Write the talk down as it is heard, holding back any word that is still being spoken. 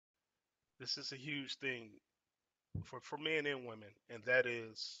This is a huge thing for men and women, and that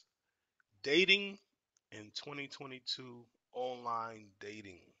is dating in 2022, online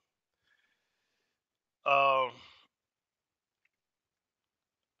dating. Um,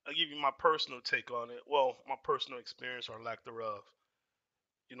 I'll give you my personal take on it. Well, my personal experience or lack thereof.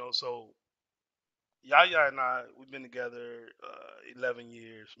 So Yaya and I, we've been together 11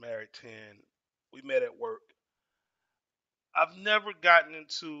 years, married 10. We met at work. I've never gotten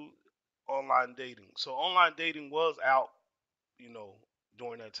into online dating. So online dating was out, you know,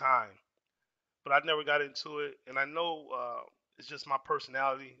 during that time, but I never got into it. And I know it's just my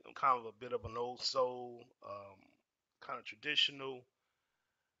personality. I'm kind of a bit of an old soul, kind of traditional.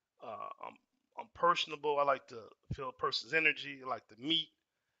 Uh, I'm, I'm personable. I like to feel a person's energy. I like to meet.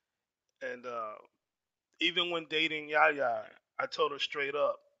 And even when dating Yaya, I told her straight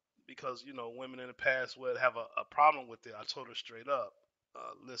up because women in the past would have a problem with it. I told her straight up,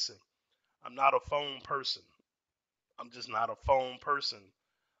 listen, I'm not a phone person. I'm just not a phone person.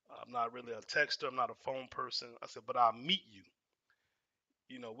 I'm not really a texter. I'm not a phone person. I said, but I'll meet you.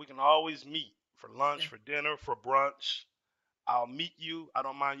 We can always meet for lunch, Yeah. for dinner, for brunch. I'll meet you. I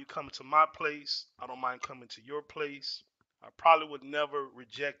don't mind you coming to my place. I don't mind coming to your place. I probably would never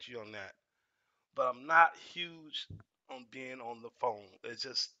reject you on that. But I'm not huge on being on the phone.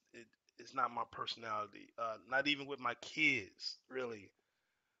 It's not my personality. Not even with my kids, really.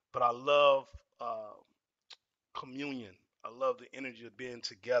 But I love uh, communion. I love the energy of being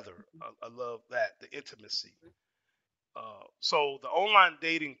together. I love that, the intimacy. So the online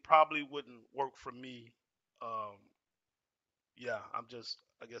dating probably wouldn't work for me. Um, yeah, I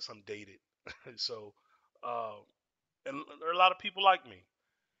guess I'm dated. So, uh, and there are a lot of people like me.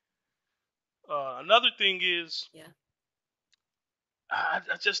 Another thing is Yeah. I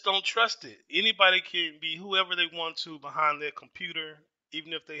just don't trust it. Anybody can be whoever they want to behind their computer,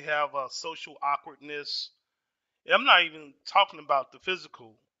 even if they have a social awkwardness. And I'm not even talking about the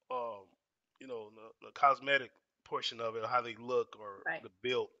physical, um, the cosmetic portion of it, how they look or Right. the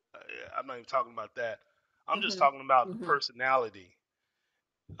build. I'm not even talking about that. I'm just Mm-hmm. talking about the Mm-hmm. personality.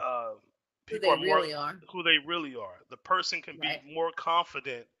 Uh, Who People they are more really are. who they really are. The person can be Right. more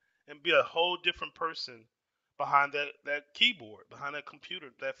confident and be a whole different person behind that keyboard, behind that computer,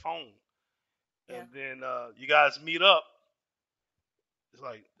 that phone. Yeah. And then you guys meet up. It's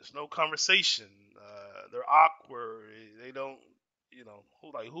like there's no conversation. They're awkward. They don't,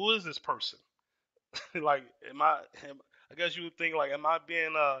 who is this person? Like, I guess you would think like, am I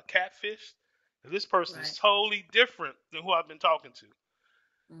being catfished? This person is Right. totally different than who I've been talking to.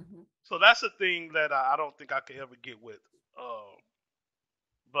 Mm-hmm. So that's a thing that I don't think I could ever get with. Uh,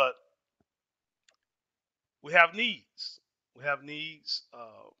 but we have needs. We have needs.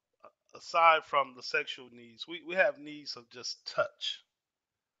 Aside from the sexual needs, we have needs of just touch,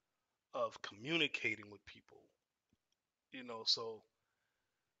 of communicating with people. So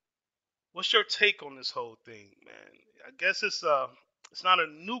what's your take on this whole thing, man? I guess it's not a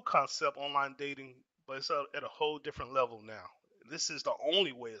new concept, online dating, but it's at a whole different level now. This is the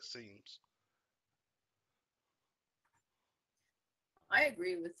only way it seems. I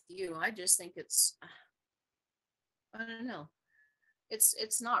agree with you. I just think I don't know.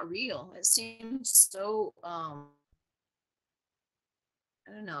 It's not real. It seems so I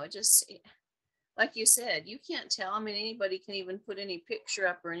don't know. Like you said, you can't tell. I mean, anybody can even put any picture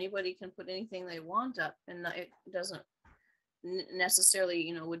up, or anybody can put anything they want up, and it doesn't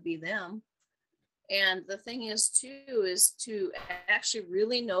necessarily, would be them. And the thing is, too, is to actually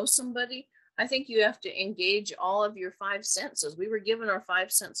really know somebody. I think you have to engage all of your five senses. We were given our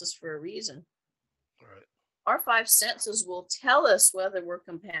five senses for a reason. Right. Our five senses will tell us whether we're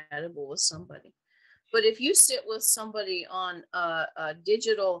compatible with somebody. But if you sit with somebody on a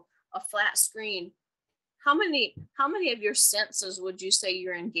digital, a flat screen, how many of your senses would you say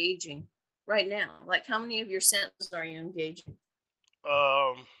you're engaging right now? Like, how many of your senses are you engaging?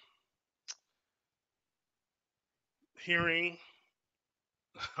 Um, Hearing,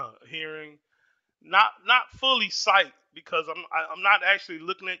 hearing, not fully sight because I'm not actually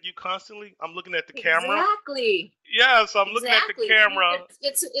looking at you constantly. I'm looking at the camera. Exactly. Yeah, so I'm looking at the Exactly. camera.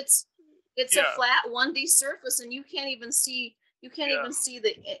 It's a Yeah, flat 1D surface, and you can't even yeah, see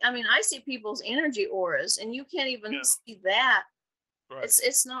the. I mean, I see people's energy auras, and you can't even yeah. see that. Right.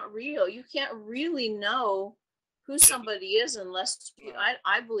 It's not real. You can't really know who Yeah. somebody is unless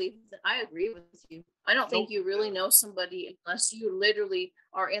I believe that. I agree with you. I don't think you Nope. really know Yeah. somebody unless you literally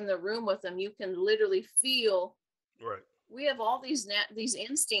are in the room with them. You can literally feel. Right. We have all these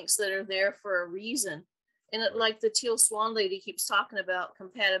instincts that are there for a reason. And Right. like the teal swan lady keeps talking about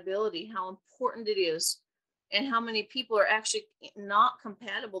compatibility, how important it is. and how many people are actually not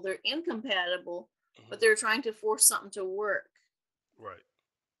compatible. They're incompatible, but Hmm. they're trying to force something to work. Right.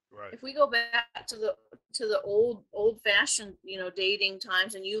 Right. If we go back to the old fashioned, dating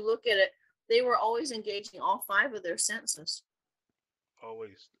times, and you look at it, they were always engaging all five of their senses.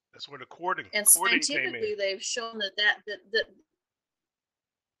 Always. That's where the courting And came in. scientifically, they've shown that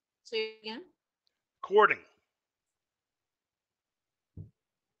say again. Courting.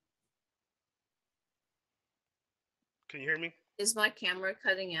 Can you hear me? Is my camera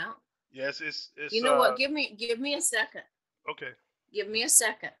cutting out? Yes, it's You know what? Give me a second. okay. Give me a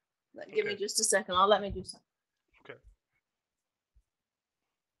second. Give me Okay. just a second. I'll let me do something. Okay.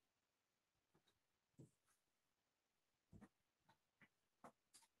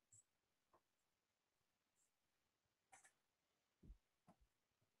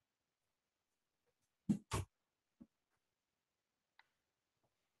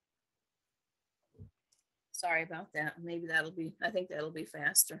 Sorry about that. Maybe I think that'll be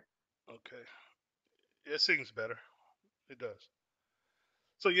faster. Okay. It seems better. It does.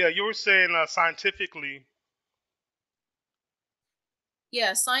 So yeah, you were saying scientifically.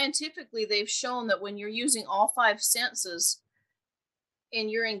 Yeah, scientifically, they've shown that when you're using all five senses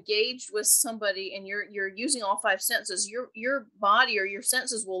and you're engaged with somebody and you're using all five senses, your body or your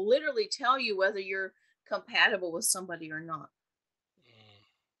senses will literally tell you whether you're compatible with somebody or not.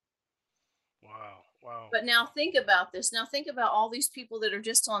 Mm, wow. Wow. But now think about this. Now think about all these people that are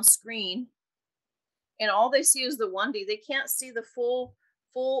just on screen and all they see is the 1D. They can't see the full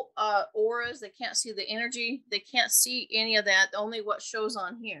auras. They can't see the energy. They can't see any of that. Only what shows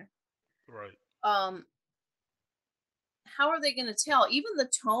on here. Right. Um, how are they going to tell? Even the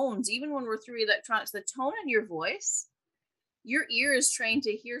tones, even when we're through electronics, the tone in your voice, your ear is trained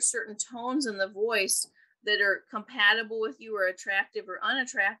to hear certain tones in the voice that are compatible with you or attractive or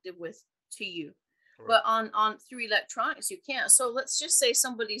unattractive with to you. Right. But on through electronics, you can't. So let's just say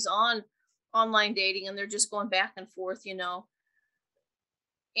somebody's on online dating and they're just going back and forth,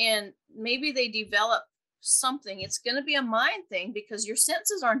 and maybe they develop something. It's going to be a mind thing because your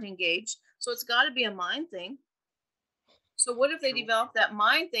senses aren't engaged. So it's got to be a mind thing. So what if they True. develop that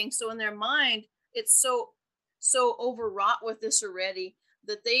mind thing? So in their mind, it's so overwrought with this already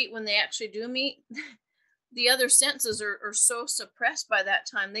that when they actually do meet, the other senses are so suppressed by that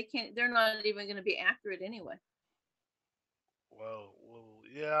time they're not even going to be accurate anyway. Well,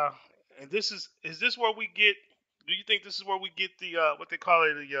 yeah. And is this where we get? Do you think this is where we get the what they call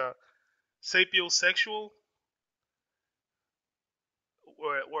it, the sapiosexual?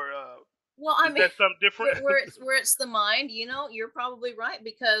 Where Well, I is mean, that something different? where it's the mind, you're probably right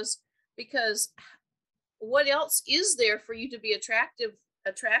because what else is there for you to be attracted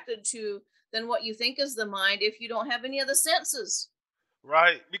to than what you think is the mind if you don't have any of the senses?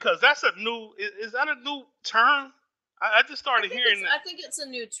 Right, because that's a new. Is that a new term? I just I started think hearing it's that. I think it's a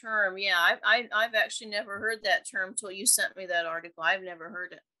new term. Yeah, I've actually never heard that term till you sent me that article. I've never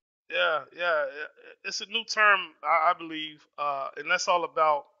heard it. Yeah, yeah, it's a new term, I believe, and that's all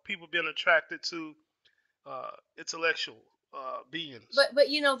about people being attracted to intellectual beings. But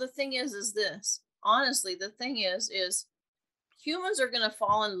the thing is this. Honestly, the thing is humans are going to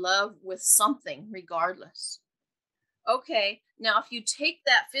fall in love with something regardless. Okay, now if you take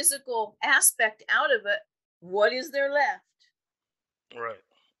that physical aspect out of it, what is there left? Right,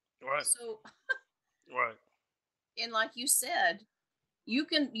 right, So, right. and like you said, you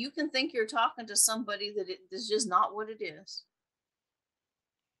can think you're talking to somebody that it is just not what it is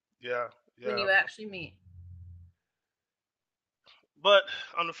Yeah, when yeah. you actually meet. But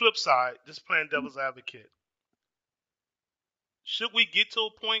on the flip side, just playing devil's advocate, should we get to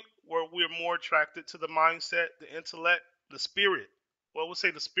a point where we're more attracted to the mindset, the intellect, the spirit? Well, we'll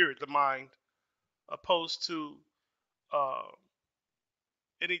say the spirit, the mind, opposed to uh,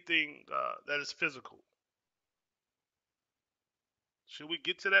 anything that is physical. Should we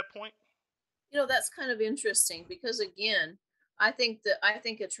get to that point? That's kind of interesting because again, I think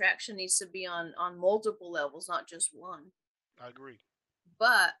attraction needs to be on multiple levels, not just one. I agree.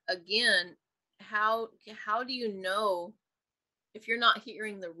 But again, how do you know if you're not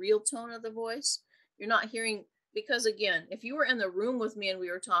hearing the real tone of the voice? You're not hearing, because again, if you were in the room with me and we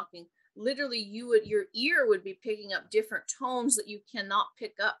were talking, literally your ear would be picking up different tones that you cannot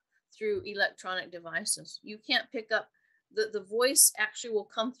pick up through electronic devices. You can't pick up the voice actually will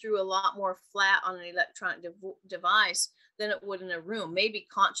come through a lot more flat on an electronic device than it would in a room. Maybe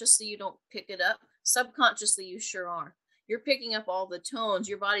consciously you don't pick it up, subconsciously you sure are. You're picking up all the tones.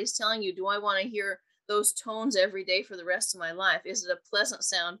 Your body's telling you, do I want to hear those tones every day for the rest of my life? Is it a pleasant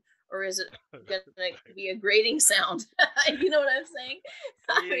sound or is it going to be a grating sound? You know what I'm saying?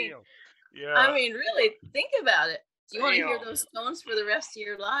 I mean, Damn. Yeah. I mean, really, think about it. Do you want to hear Damn. those tones for the rest of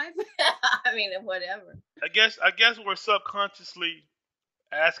your life? I mean, whatever. I guess we're subconsciously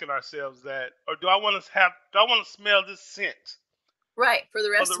asking ourselves that, or do I want to smell this scent Right, for the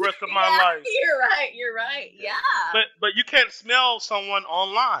for rest the of rest of my yeah, life? you're right. You're right. Yeah. Yeah. But you can't smell someone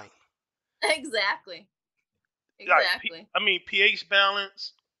online. Exactly. Like Exactly. I mean pH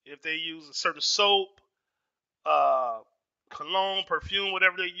balance, if they use a certain soap, uh, cologne, perfume,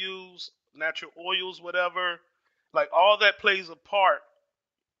 whatever they use, natural oils, whatever, like all that plays a part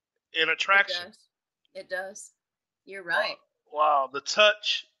in It attraction. does. It does. You're Wow, right. wow, the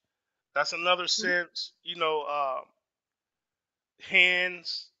touch, that's another Mhm. sense.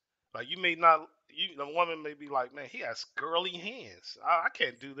 Hands, like you may not, the woman may be like, man, he has girly hands. I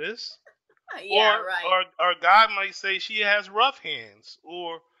can't do this. Yeah, Or right. or God might say she has rough hands,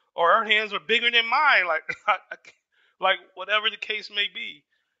 or her hands are bigger than mine. Like like whatever the case may be,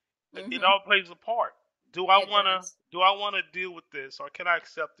 it Mhm. all plays a part. Do I It wanna does. do I wanna deal with this, or can I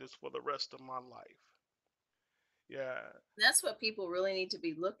accept this for the rest of my life? Yeah, That's what people really need to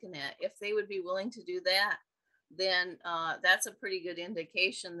be looking at. If they would be willing to do that, then that's a pretty good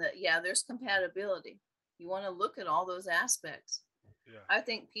indication that yeah, there's compatibility. You want to look at all those aspects. yeah, I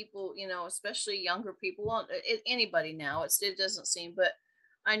think people, especially younger people, well, anybody now, it doesn't seem, but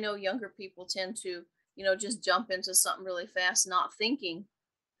I know younger people tend to, just jump into something really fast, not thinking,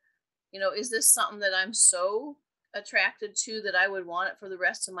 is this something that I'm so attracted to that I would want it for the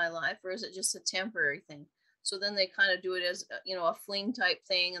rest of my life, or is it just a temporary thing? So then they kind of do it as, a fling type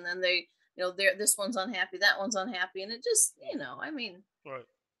thing, and then they, this one's unhappy, that one's unhappy, and it just, I mean, right,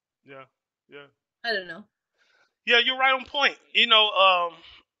 yeah, yeah, I don't know. yeah. You're right on point.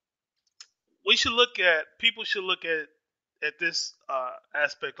 We should look at people should look at this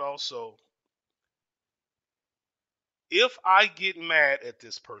aspect also. If I get mad at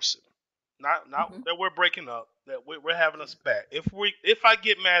this person, not Hmm. that we're breaking up, that we're having a Yeah. spat. If I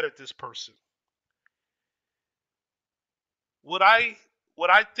get mad at this person, would I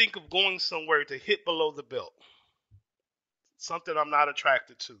think of going somewhere to hit below the belt, something I'm not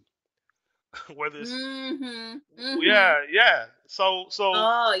attracted to, whether it's Mm-hmm. Mm-hmm. yeah, yeah. So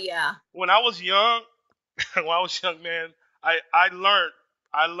Oh yeah. when I was young, when I was young man, I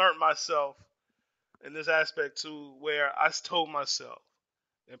learned myself in this aspect too, where I told myself,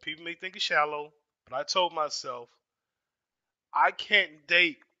 and people may think it's shallow, but I told myself I can't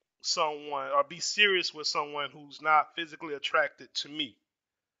date someone or be serious with someone who's not physically Hmm. attractive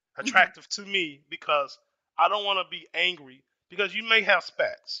to me, because I don't want to be angry, because you may have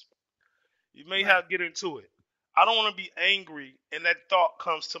spats. You may Right. have get into it. I don't want to be angry and that thought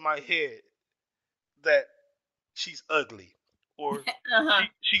comes to my head that she's ugly, or Uh-huh.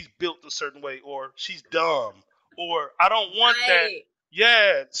 she's built a certain way, or she's dumb, or I don't want that. Right.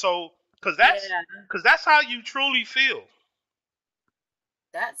 Yeah, so cuz that's Yeah. cuz that's how you truly feel.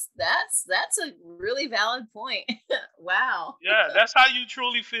 That's a really valid point. Wow. Yeah, that's how you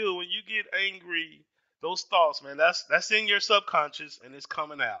truly feel when you get angry. Those thoughts, man, that's in your subconscious and it's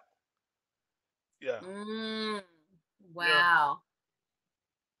coming out. Yeah, Mm, yeah, wow.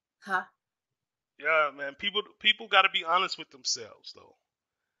 Huh. yeah, man. People got to be honest with themselves, though.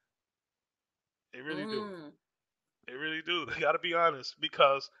 They really do. Mm. They really do. They got to be honest,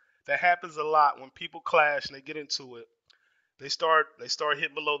 because that happens a lot when people clash and they get into it. They start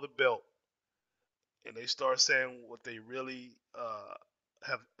hitting below the belt, and they start saying what they really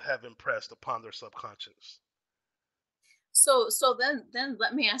have impressed upon their subconscious. So then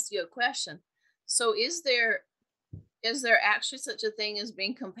let me ask you a question. So is there actually such a thing as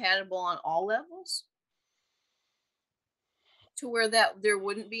being compatible on all levels to where that there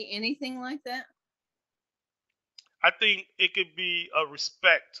wouldn't be anything like that? I think it could be a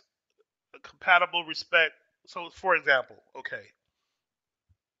compatible respect. So, for example, okay,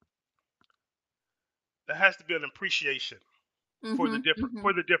 there has to be an appreciation for the Mhm. different Mhm.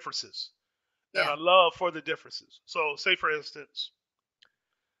 for the differences, and Yeah. a love for the differences. So, say for instance,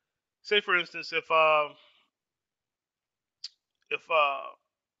 if I'm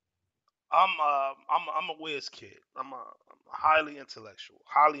a whiz kid, I'm highly intellectual,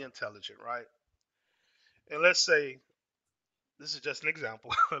 highly intelligent, right? And let's say this is just an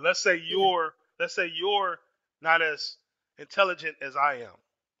example. Yeah. Let's say you're not as intelligent as I am,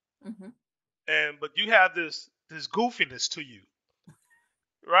 Mhm. and but you have this goofiness to you,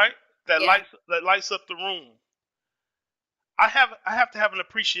 right? That Yeah. lights up the room. I have to have an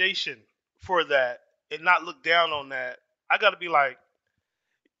appreciation for that and not look down on that. I got to be like,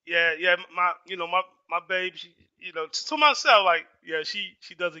 yeah, yeah, my babe, to myself, like, yeah, she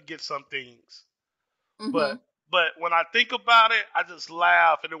doesn't get some things, but Mhm. But when I think about it, I just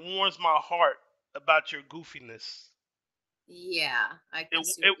laugh, and it warms my heart about your goofiness. Yeah, I It can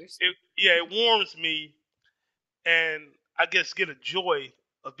see what it, you're it saying. yeah, it warms me, and I guess get a joy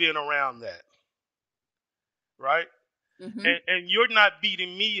of being around that, right? Mm-hmm. And you're not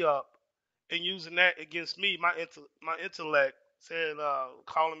beating me up and using that against me, my intellect, saying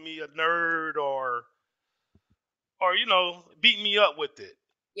calling me a nerd or beating me up with it.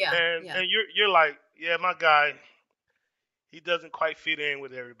 Yeah, And yeah, and you're like, yeah, my guy, he doesn't quite fit in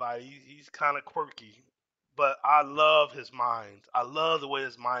with everybody. He's kind of quirky, but I love his mind. I love the way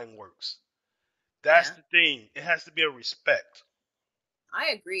his mind works. That's yeah. the thing. It has to be a respect. I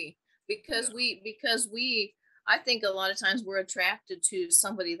agree Yeah. because we I think a lot of times we're attracted to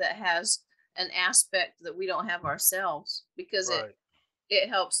somebody that has an aspect that we don't have ourselves because it Right. it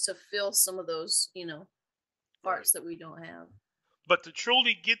helps to fill some of those, Right. parts that we don't have. But to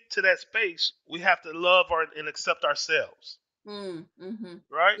truly get to that space, we have to love and accept ourselves. Mm-hmm.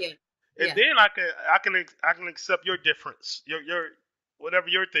 Right. Yeah. And Yeah. then I can accept your difference, your whatever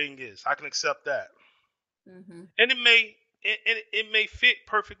your thing is. I can accept that, Mm-hmm. and it may fit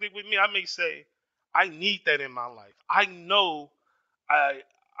perfectly with me. I may say, I need that in my life. I know I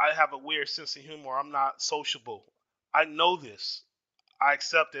I have a weird sense of humor. I'm not sociable. I know this. I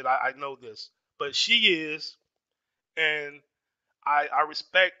accept it. I know this. But she is, and I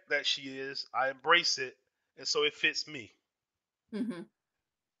respect that she is. I embrace it, and so it fits me. Mm-hmm.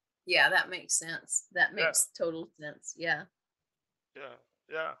 Yeah, that makes sense. That Yeah, makes total sense. Yeah. yeah,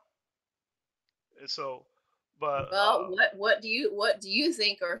 yeah. And so, but Well, what do you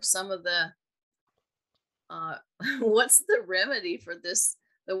think are some of the uh what's the remedy for this,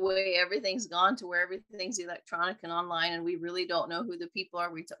 the way everything's gone to where everything's electronic and online and we really don't know who the people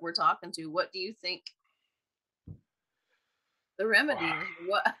are we're talking to? What do you think the wow, remedy is?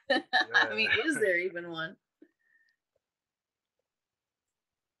 What I mean, is yeah. there even one?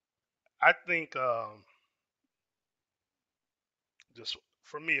 I think just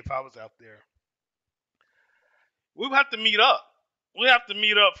for me, if I was out there, we would have to meet up. We have to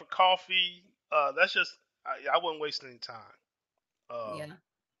meet up for coffee. That's just I wouldn't waste any time. Yeah.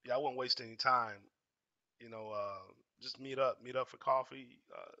 Yeah, I wouldn't waste any time. You know, just meet up for coffee,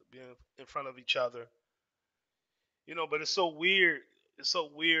 be in front of each other. But it's so weird. It's so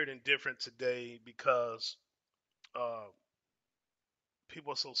weird and different today because uh,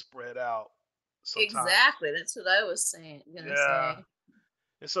 people are so spread out. Sometimes, Exactly. That's what I was gonna yeah. say.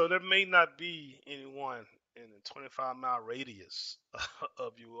 And so there may not be anyone in a 25-mile radius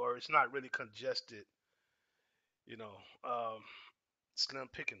of you, or it's not really congested. You know, um, slim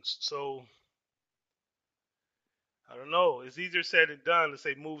pickings. So I don't know. It's easier said than done to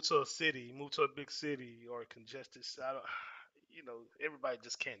say move to a city, move to a big city, or a congested. I don't, everybody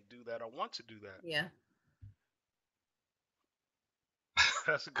just can't do that or want to do that. Yeah.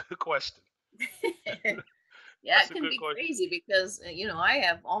 That's a good question. Yeah, That's it a can good be question. crazy because I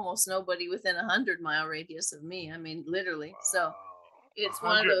have almost nobody within 100-mile radius of me. I mean, literally. So Wow, a it's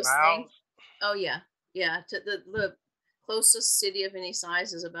one of hundred those things. miles. Oh yeah, yeah. To the closest city of any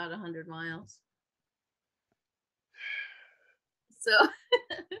size is about 100 miles. So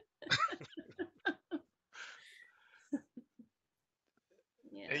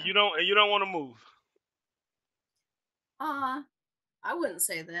And yeah. you don't want to move. Uh I wouldn't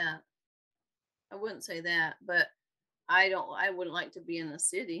say that. I wouldn't say that, but I wouldn't like to be in the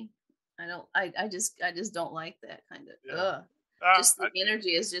city. I just don't like that kind of Yeah. just I the get it.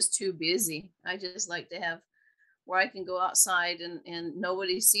 energy is just too busy. I just like to have where I can go outside and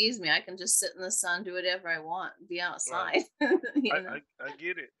nobody sees me. I can just sit in the sun, do whatever I want, be Right. outside. I, you know. I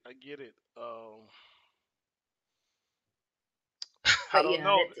get it. I get it. I But don't yeah,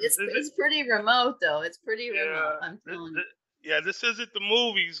 know. it's Is it? it's pretty remote though. It's pretty remote. Yeah. I'm telling you. Yeah. This isn't the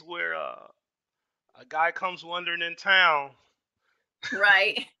movies where a guy comes wandering in town,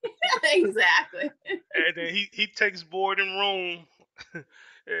 Right. Exactly. and then he takes board and room,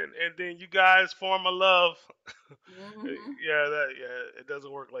 and then you guys form a love. Hmm. Yeah, it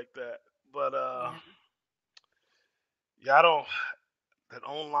doesn't work like that. But Yeah. yeah, I don't that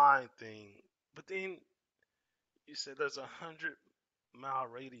online thing. But then you said there's 100-mile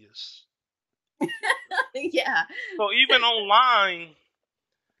radius. Yeah. So even online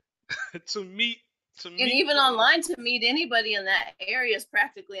to meet to And meet even someone. online to meet anybody in that area is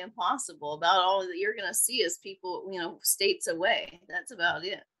practically impossible. About all that you're going to see is people, states away. That's about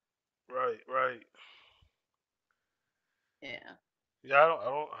it. Right, right. Yeah. Yeah, I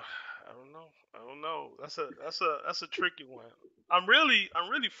don't know. I don't know. That's a tricky one. I'm really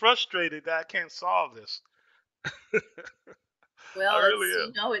frustrated that I can't solve this. I Well, really it's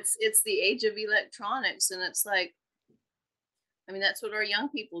am. it's the age of electronics, and it's like, I mean, that's what our young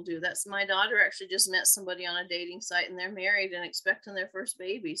people do. That's my daughter actually just met somebody on a dating site, and they're married and expecting their first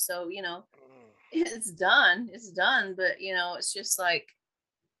baby. So, Mm, it's done. It's done, but it's just like,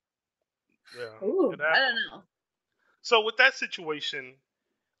 yeah, it ooh, I don't happens. know. So with that situation,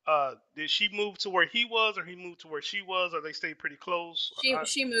 did she move to where he was, or he moved to where she was, or they stayed pretty close?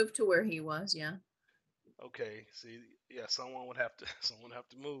 She moved to where he was, yeah. Okay, see, yeah, someone would have to someone would have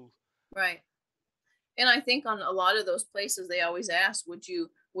to move. Right. And I think on a lot of those places they always ask, would you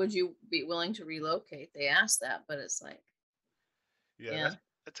be willing to relocate? They ask that, but it's like, Yeah, yeah,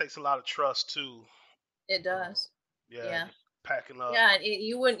 that takes a lot of trust too. it Uh, does. yeah, Yeah. just packing up. Yeah, and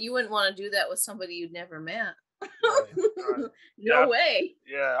you wouldn't want to do that with somebody you'd never met. Right, right. No Yeah, way.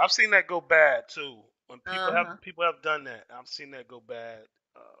 yeah, I've seen that go bad too. When Uh-huh. people have done that, I've seen that go bad.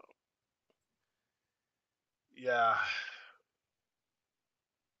 Yeah,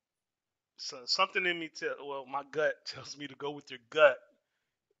 so something in me well, my gut tells me to go with your gut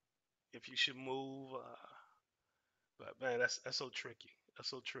if you should move. But man, that's so tricky. That's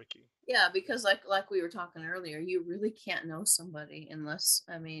so tricky. Yeah, because like we were talking earlier, you really can't know somebody unless,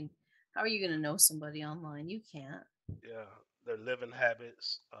 I mean, how are you going to know somebody online? You can't. Yeah, their living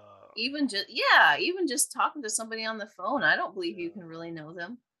habits. Even just talking to somebody on the phone, I don't believe you Yeah, can really know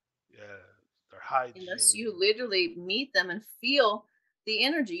them yeah, their unless hygiene. you literally meet them and feel the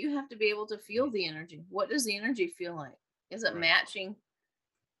energy. You have to be able to feel Mm, the energy. What does the energy feel like? Is it right. matching,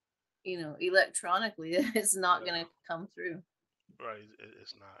 electronically? It's not Yeah. going to come through. Right.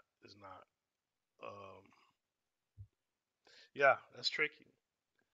 It's not. It's not. Um. Yeah, that's tricky.